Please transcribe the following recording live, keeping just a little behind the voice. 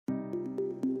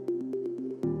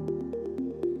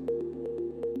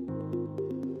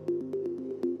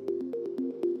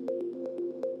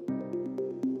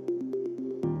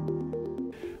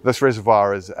This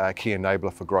reservoir is a key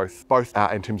enabler for growth, both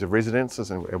in terms of residences,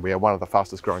 and we are one of the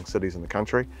fastest growing cities in the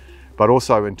country, but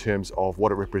also in terms of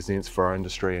what it represents for our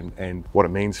industry and what it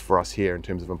means for us here in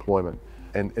terms of employment.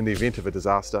 And in the event of a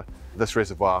disaster, this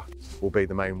reservoir will be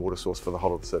the main water source for the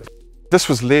whole of the city. This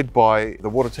was led by the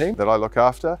water team that I look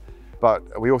after,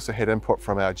 but we also had input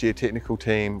from our geotechnical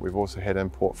team, we've also had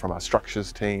input from our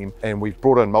structures team, and we've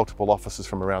brought in multiple officers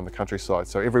from around the countryside.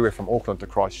 So everywhere from Auckland to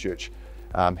Christchurch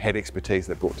had expertise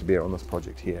that brought to bear on this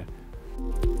project here.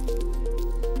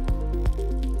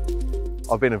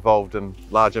 I've been involved in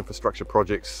large infrastructure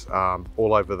projects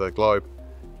all over the globe,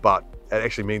 but it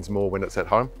actually means more when it's at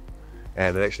home,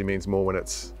 and it actually means more when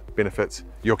it benefits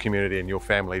your community and your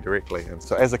family directly. And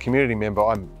so as a community member,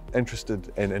 I'm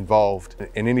interested and involved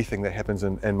in anything that happens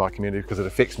in my community because it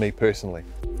affects me personally.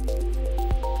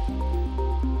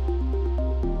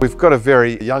 We've got a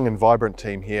very young and vibrant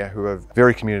team here who are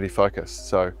very community focused.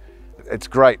 So it's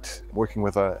great working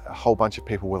with a whole bunch of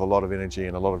people with a lot of energy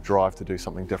and a lot of drive to do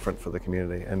something different for the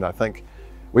community. And I think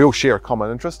we all share a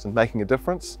common interest in making a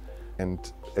difference.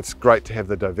 And it's great to have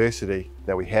the diversity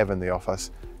that we have in the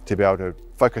office to be able to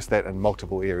focus that in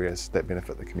multiple areas that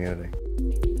benefit the community.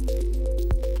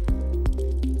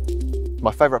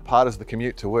 My favourite part is the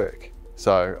commute to work.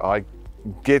 So I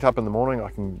get up in the morning, I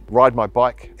can ride my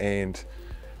bike and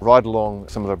ride along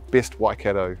some of the best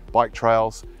Waikato bike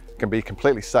trails. It can be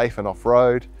completely safe and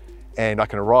off-road, and I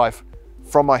can arrive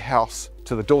from my house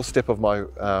to the doorstep of my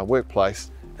workplace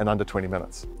in under 20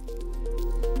 minutes.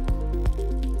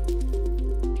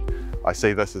 I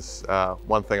see this as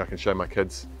one thing I can show my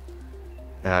kids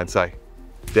and say,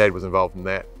 Dad was involved in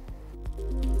that.